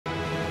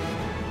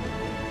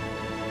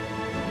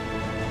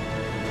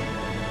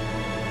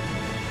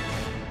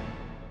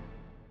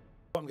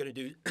What I'm going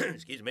to do,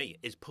 excuse me,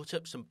 is put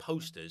up some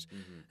posters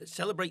that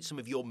celebrate some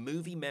of your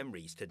movie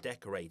memories to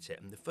decorate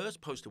it. And the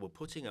first poster we're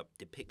putting up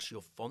depicts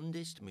your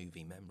fondest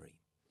movie memory.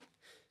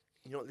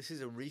 You know what, this is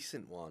a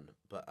recent one,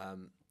 but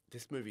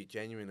this movie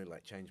genuinely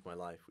changed my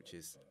life, which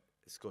is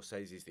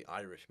Scorsese's The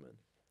Irishman.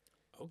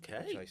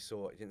 Okay. Which I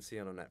saw. I didn't see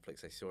it on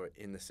Netflix. I saw it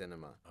in the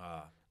cinema.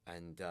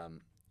 And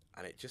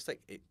it just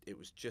it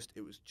was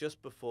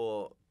just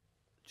before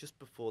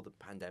the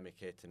pandemic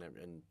hit,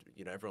 and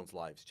you know, everyone's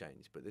lives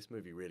changed. But this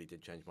movie really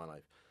did change my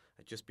life.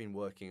 I'd just been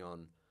working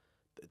on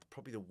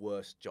probably the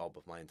worst job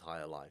of my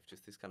entire life.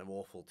 Just this kind of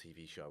awful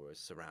TV show where I was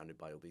surrounded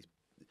by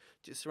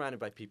surrounded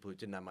by people who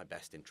didn't have my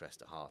best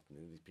interest at heart,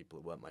 and these people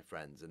who weren't my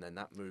friends. And then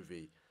that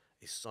movie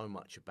is so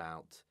much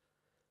about,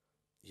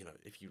 you know,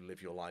 if you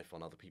live your life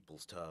on other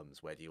people's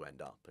terms, where do you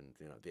end up? And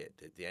you know,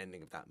 the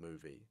ending of that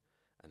movie,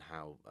 and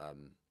how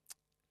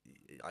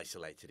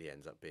isolated he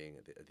ends up being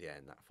at the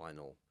end.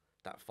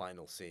 That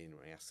final scene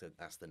where he has to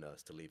ask the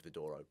nurse to leave the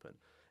door open.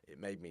 It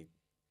made me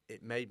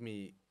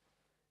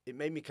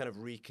kind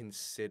of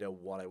reconsider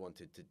what I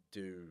wanted to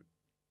do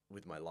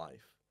with my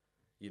life.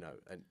 You know,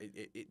 and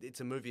it's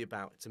a movie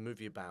about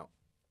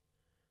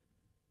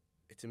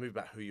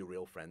who your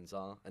real friends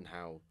are, and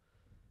how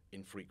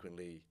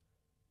infrequently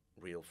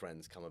real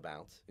friends come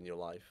about in your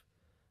life.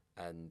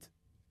 And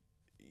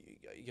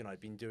you know, I've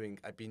been doing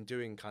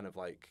kind of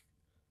like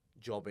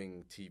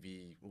jobbing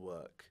TV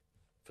work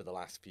for the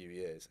last few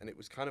years, and it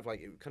kind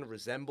of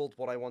resembled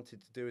what I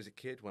wanted to do as a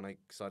kid when I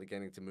started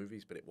getting into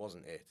movies, but it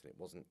wasn't it, and it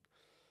wasn't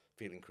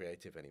feeling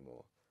creative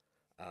anymore.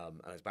 And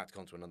I was about to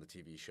go on to another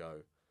TV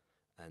show,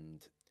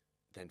 and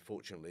then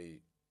fortunately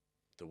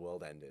the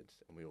world ended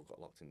and we all got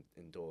locked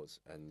indoors,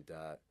 and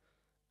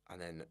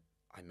then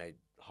I made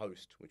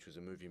Host, which was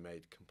a movie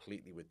made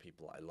completely with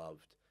people I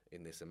loved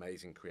in this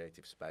amazing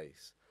creative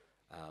space.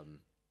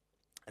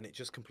 And it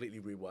just completely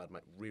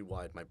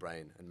rewired my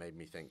brain and made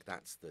me think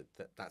that's the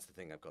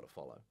thing I've got to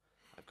follow.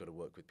 I've got to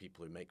work with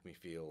people who make me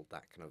feel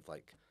that kind of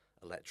like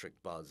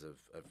electric buzz of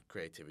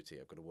creativity.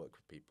 I've got to work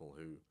with people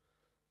who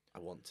I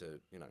want to,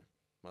 you know,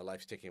 my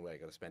life's ticking away.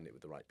 I've got to spend it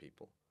with the right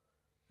people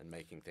and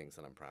making things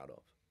that I'm proud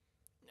of.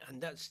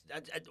 And that's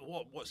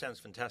what sounds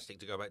fantastic,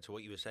 to go back to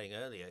what you were saying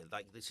earlier.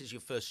 Like, this is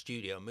your first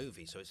studio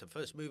movie, so it's the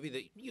first movie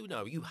that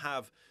you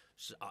have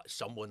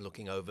someone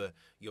looking over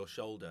your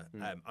shoulder.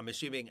 I'm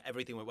assuming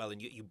everything went well,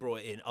 and you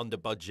brought it in under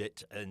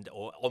budget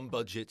or on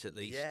budget at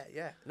least.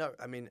 Yeah. No,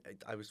 I mean,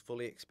 I was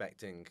fully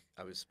expecting.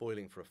 I was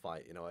spoiling for a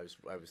fight. You know, I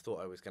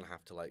thought I was going to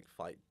have to like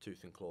fight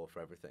tooth and claw for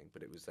everything,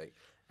 but it was like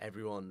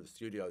everyone, the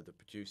studio, the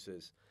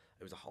producers.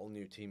 It was a whole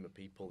new team of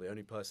people. The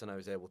only person I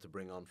was able to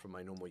bring on from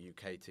my normal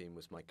UK team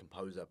was my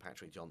composer,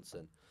 Patrick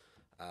Johnson,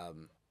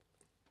 and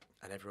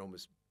everyone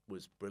was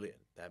brilliant.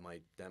 They're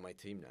my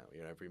team now.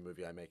 You know, every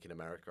movie I make in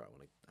America,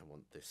 I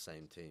want this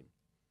same team.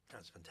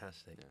 That's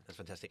fantastic. Yeah. That's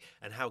fantastic.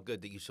 And how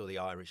good that you saw The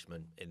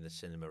Irishman in the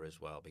cinema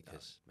as well,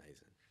 because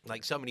amazing.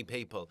 Like so many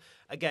people,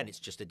 again, it's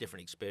just a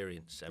different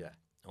experience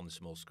on the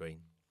small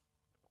screen.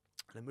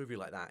 And a movie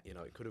like that, you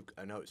know, it could have,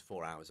 I know it's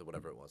 4 hours or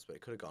whatever it was, but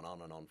it could have gone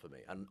on and on for me.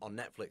 And on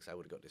Netflix, I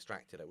would have got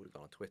distracted. I would have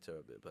gone on Twitter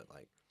a bit, but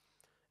like,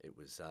 it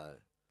was, I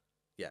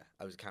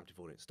was a captive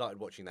audience. Started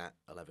watching that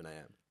 11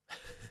 a.m.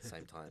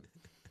 same time.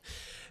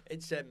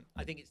 It's,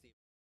 I think it's the